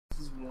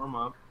warm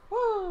up.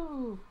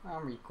 Woo!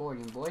 I'm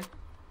recording, boy.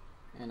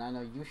 And I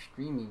know you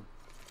streaming.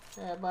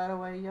 Yeah, by the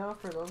way, y'all,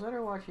 for those that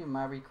are watching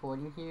my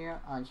recording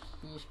here on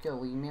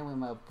Wingman with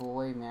my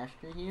boy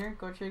Master here,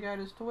 go check out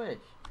his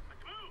Twitch.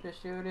 This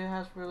dude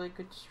has really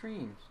good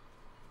streams.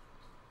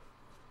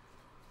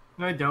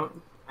 No, I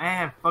don't. I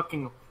have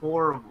fucking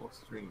horrible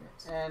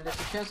streams. And there's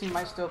a chance he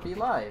might still be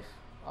live.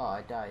 Oh,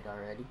 I died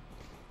already.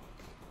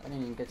 I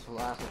didn't even get to the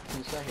last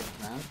 2 seconds,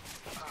 man.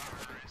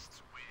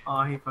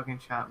 Oh, he fucking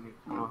shot me.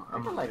 Oh,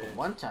 I feel like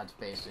one taps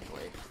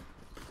basically.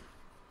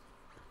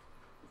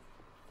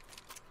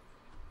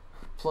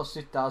 Plus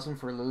 2,000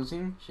 for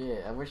losing?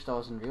 Shit, I wish that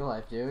was in real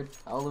life, dude.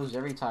 I'll lose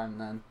every time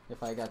then,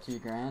 if I got 2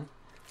 grand.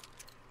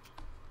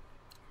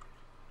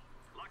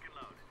 Lock and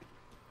load.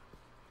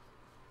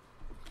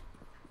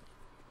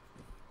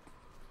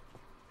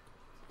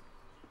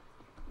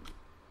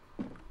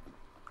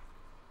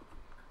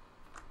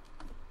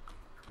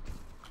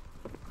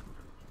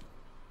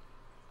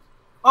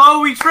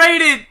 Oh, we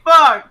traded!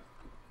 Fuck!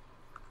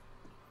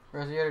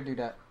 Where's the other dude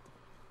at?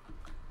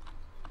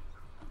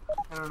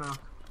 I don't know.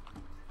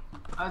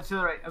 To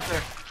the right, up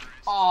there.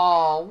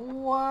 Oh,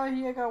 what?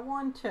 He got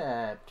one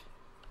tapped.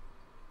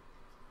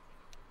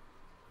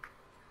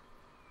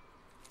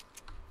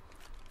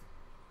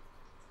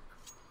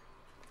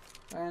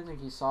 I didn't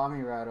think he saw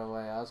me right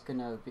away. I was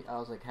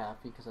like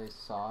happy because I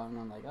saw him.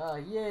 I'm like, oh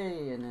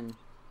yay, and then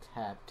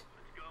tapped.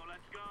 Let's go,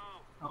 let's go.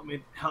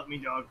 Help me,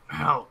 dog.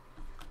 Help.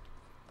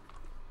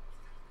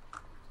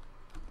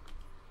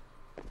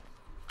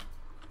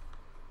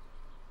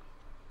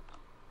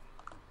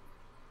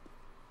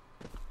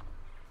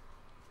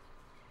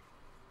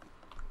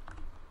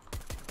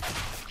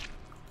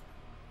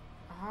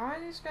 How are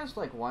these guys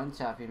like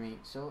one-tapping me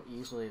so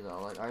easily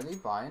though? Like, are they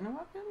buying the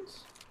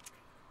weapons?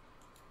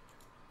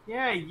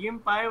 Yeah, you can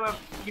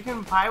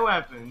buy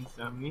weapons,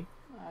 dummy.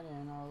 I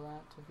didn't know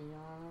that, to be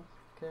honest.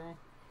 Okay.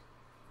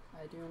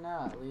 I do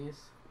not, at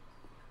least.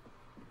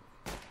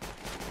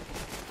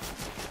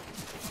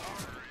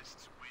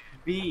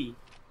 B.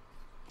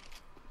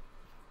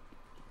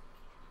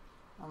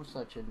 I'm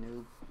such a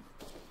noob.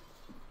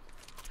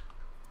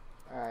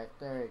 Alright,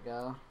 there we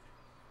go.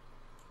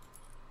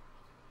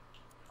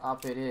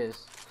 Up it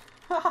is.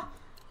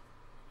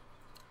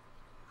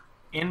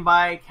 In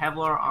by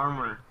Kevlar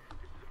armor. This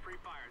is a free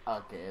fire.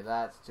 Okay,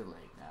 that's too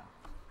late now.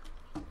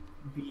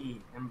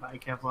 B. In by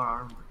Kevlar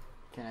armor.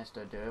 Can I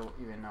still do it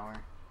even though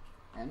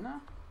we're in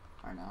now?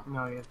 Or no?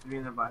 No, you have to be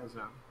in the buy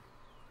zone.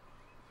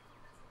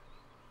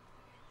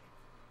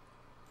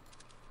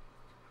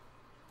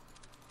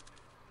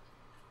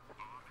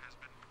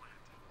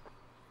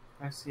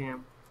 I see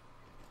him.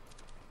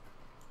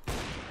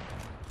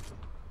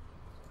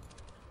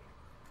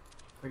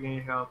 I need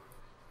your help.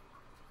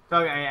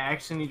 Dog, I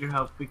actually need your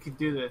help. We could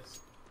do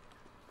this.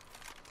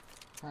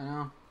 I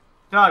know.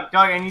 Dog,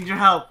 I need your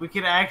help. We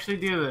could actually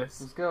do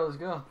this. Let's go, let's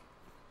go.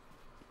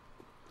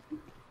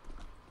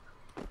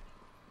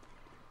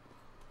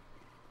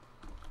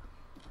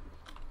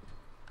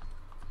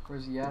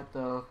 Where's he at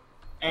though?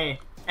 Hey.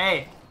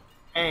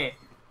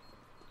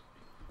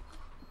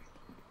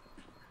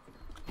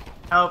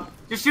 Help.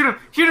 Just shoot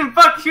him,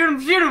 fuck, shoot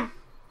him.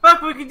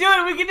 Fuck, we can do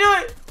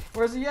it.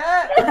 Where's he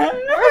at?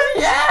 Where's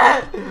he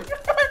at? Get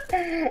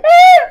him,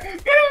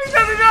 he's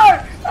at the door.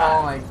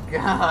 Oh my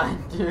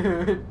god,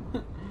 dude.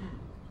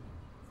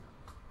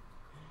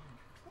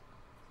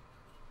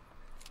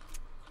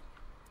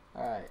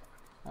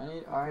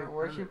 Alright,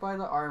 where'd you buy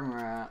the armor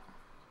at?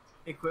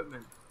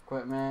 Equipment.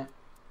 Equipment.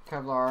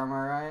 Kevlar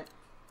armor, right?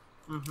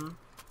 Mm-hmm.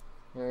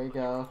 There you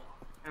go.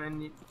 And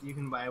then you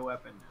can buy a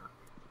weapon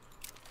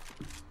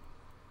now.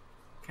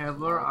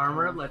 Kevlar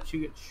armor lets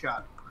you get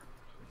shot.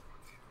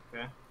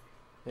 Okay.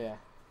 Yeah.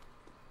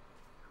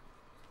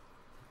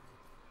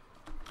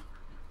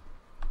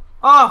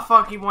 Oh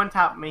fuck! He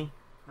one-tapped me.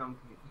 No, I'm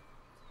kidding.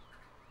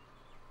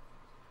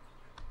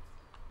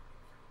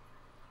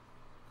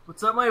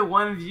 What's up, my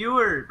one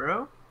viewer,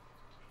 bro?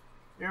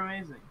 You're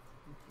amazing.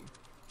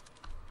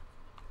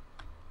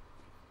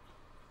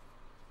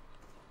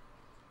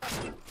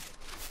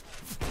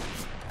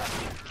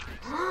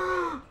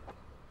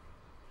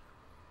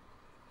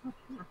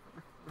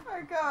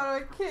 I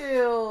got a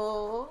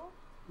kill.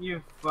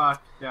 You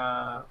fucked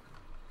up.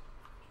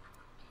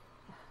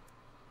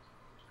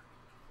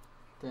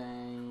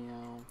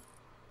 Damn.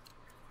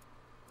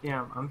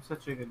 Damn, I'm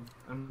such a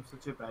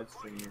bad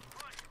streamer.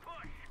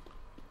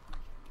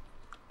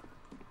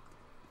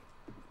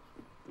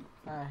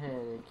 I had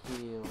a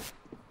kill.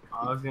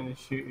 I was gonna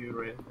shoot you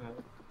right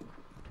there.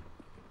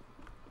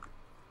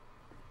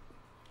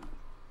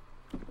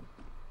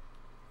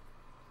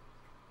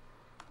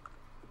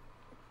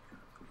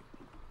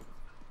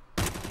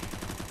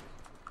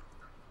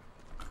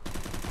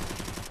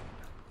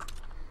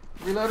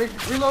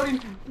 Reloading!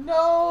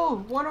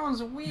 No! One of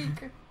them's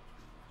weak!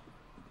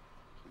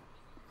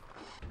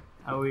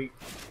 How weak?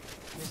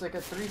 He's like a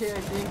 3-hit,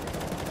 I think.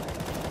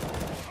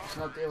 It's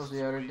not, it was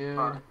the other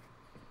dude.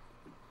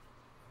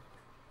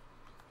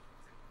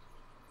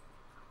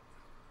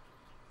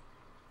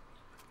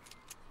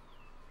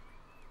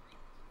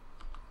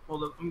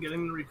 Hold up, I'm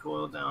getting the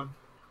recoil down.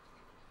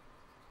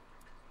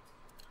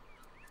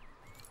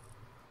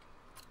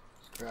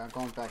 Screw it, I'm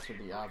going back to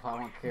the up. I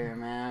don't care,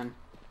 man.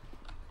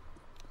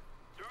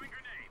 Throwing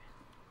grenade.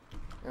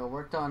 It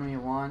worked on me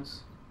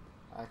once.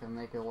 I can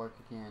make it work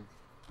again.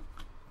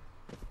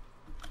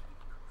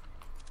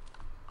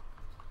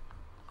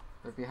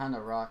 We're behind the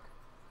rock.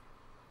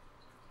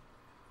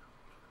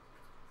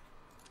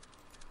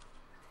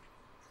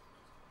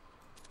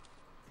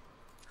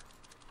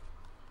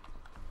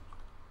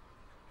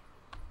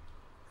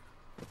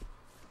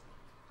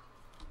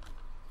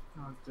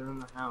 Oh, they're in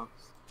the house.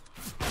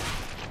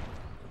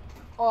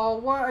 Oh,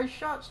 what? I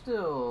shot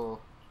still.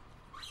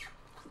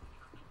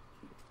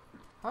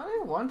 How are they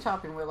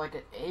one-topping with like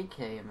an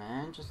AK,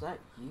 man? Just that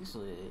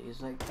easily.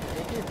 It's like,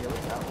 AK really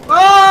got one.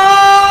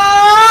 Oh!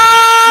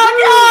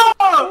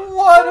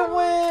 What a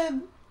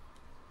win!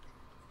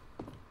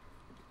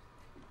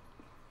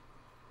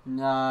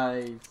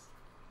 Nice.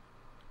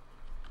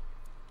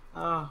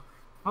 Oh,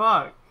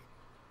 fuck.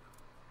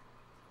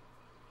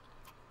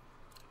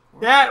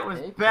 Where's That the was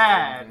AK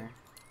bad. in here?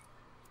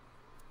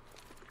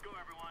 Let's go,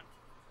 everyone.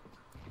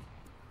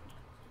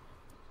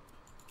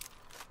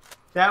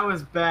 That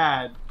was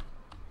bad.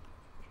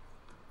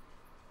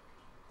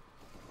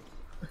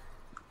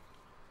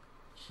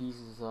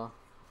 Jesus,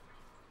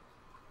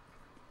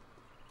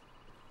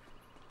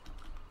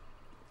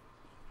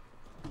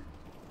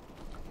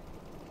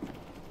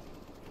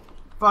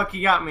 Fuck,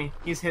 he got me.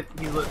 He's lit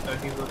though,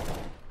 he's lit.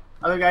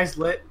 Other guy's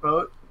lit,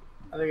 boat.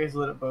 Other guy's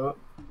lit at boat.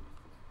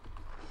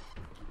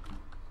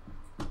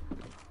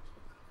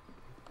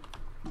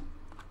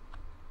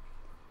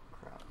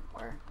 Crap,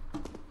 where?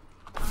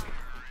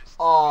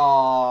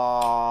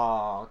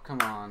 Oh,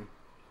 come on.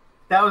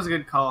 That was a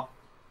good call.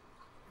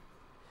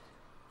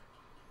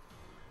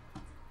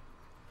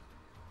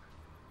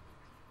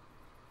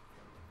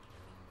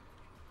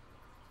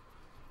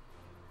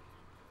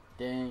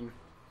 Dang.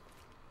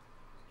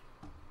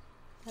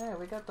 Hey,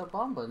 we got the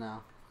bomba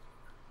now.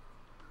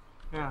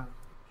 Yeah.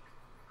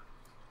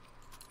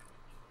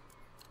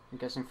 I'm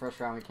guessing first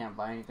round we can't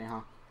buy anything,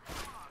 huh?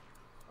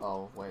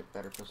 Oh, wait,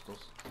 better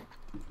pistols.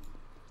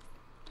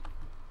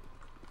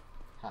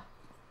 Ha.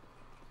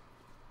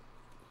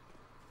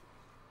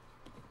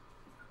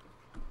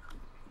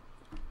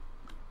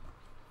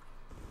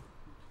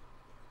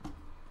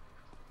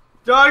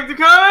 Dogs are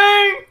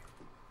coming!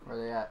 Where are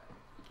they at?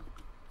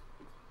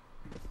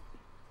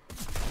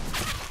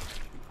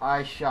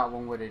 I shot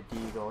one with a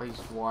deagle. He's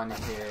one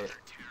hit.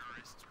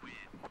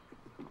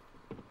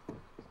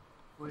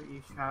 Wait,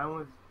 you shot him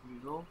with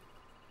Eagle?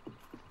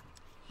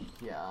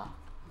 Yeah.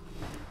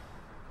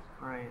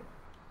 Right.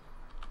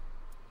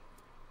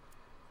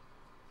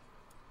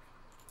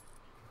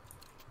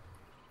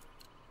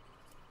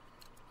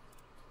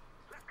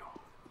 Let's go.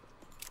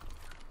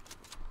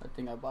 I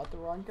think I bought the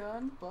wrong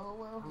gun, but oh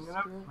well. I'm it's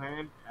gonna good.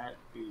 plant at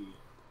B.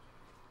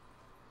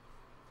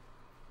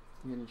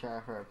 You gonna try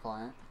for a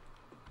plant?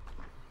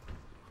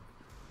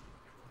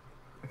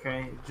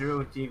 Okay,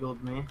 Drew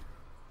deagled me.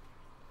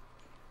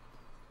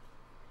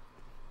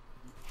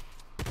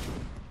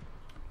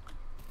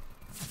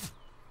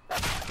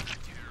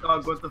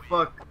 Dog, what the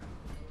fuck?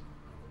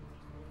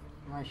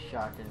 My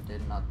shotgun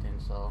did nothing,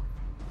 so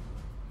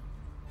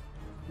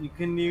You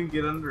couldn't even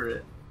get under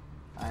it.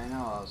 I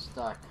know I was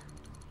stuck.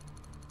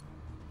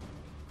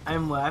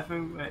 I'm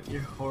laughing at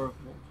you're horrible.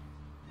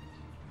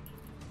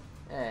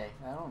 Hey,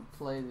 I don't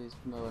play these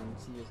mode in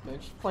CS:GO. I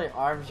just play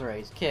arms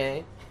race,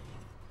 okay?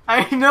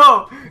 I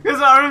know,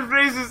 cause arms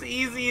race is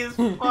easy as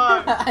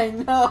fuck. I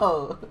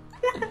know.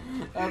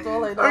 That's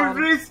all I know. Arms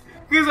race,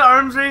 cause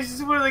arms race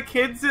is where the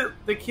kids that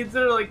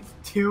are like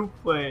 2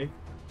 play.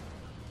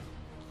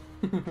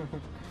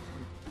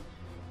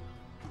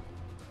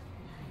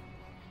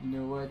 You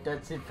know what?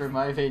 That's it for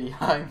my video,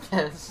 I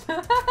guess.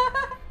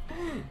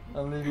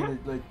 I'm leaving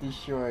it like this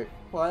short.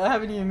 Well, I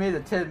haven't even made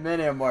the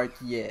 10-minute mark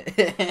yet.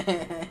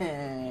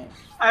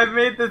 I've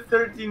made the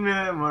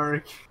 13-minute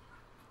mark.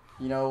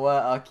 You know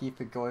what? I'll keep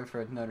it going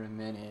for another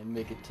minute and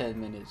make it 10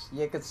 minutes.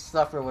 You can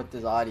suffer with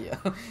this audio.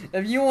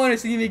 If you want to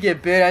see me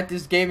get better at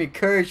this game,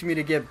 encourage me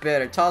to get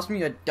better. Toss me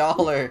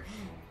 $1.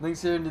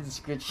 Links are in the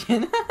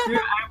description. Dude,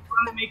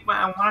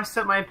 I want to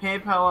set my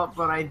PayPal up,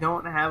 but I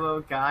don't have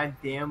a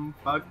goddamn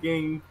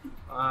fucking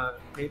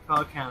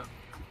PayPal account.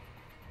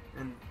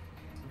 And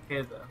it's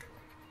okay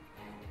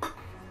though.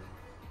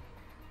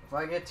 If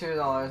I get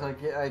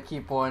 $2, I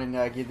keep one and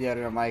I give the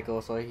other to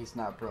Michael so he's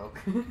not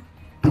broke.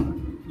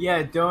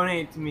 Yeah,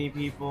 donate to me,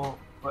 people,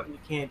 but you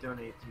can't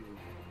donate to me.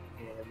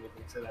 I can't have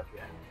anything set up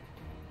yet.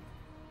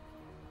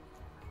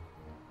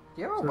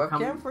 Do you have a So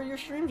webcam for your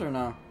streams or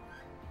no?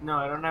 No,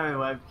 I don't have a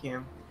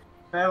webcam.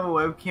 If I have a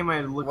webcam,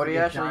 I'd look Would like you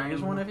a actually giant-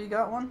 use one if you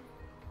got one?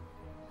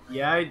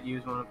 Yeah, I'd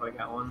use one if I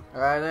got one.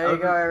 Alright, there you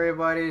go,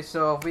 everybody.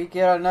 So if we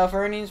get enough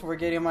earnings, we're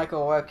getting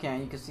Michael a webcam.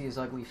 You can see his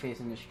ugly face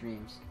in the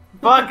streams.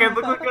 Fuck, I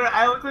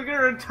look like a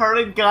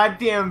retarded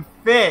goddamn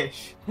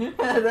fish.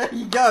 There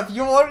you go. If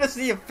you wanted to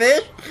see a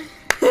fish,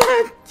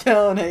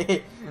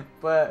 Donate.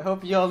 But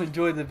hope y'all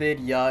enjoyed the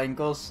video and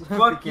go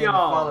Fuck again and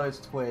y'all. follow his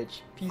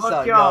Twitch. Peace Fuck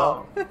out,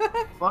 y'all. y'all.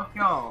 Fuck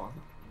y'all.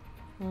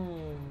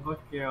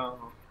 Fuck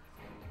y'all.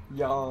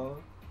 Y'all.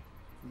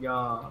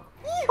 Y'all.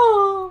 Yeehaw.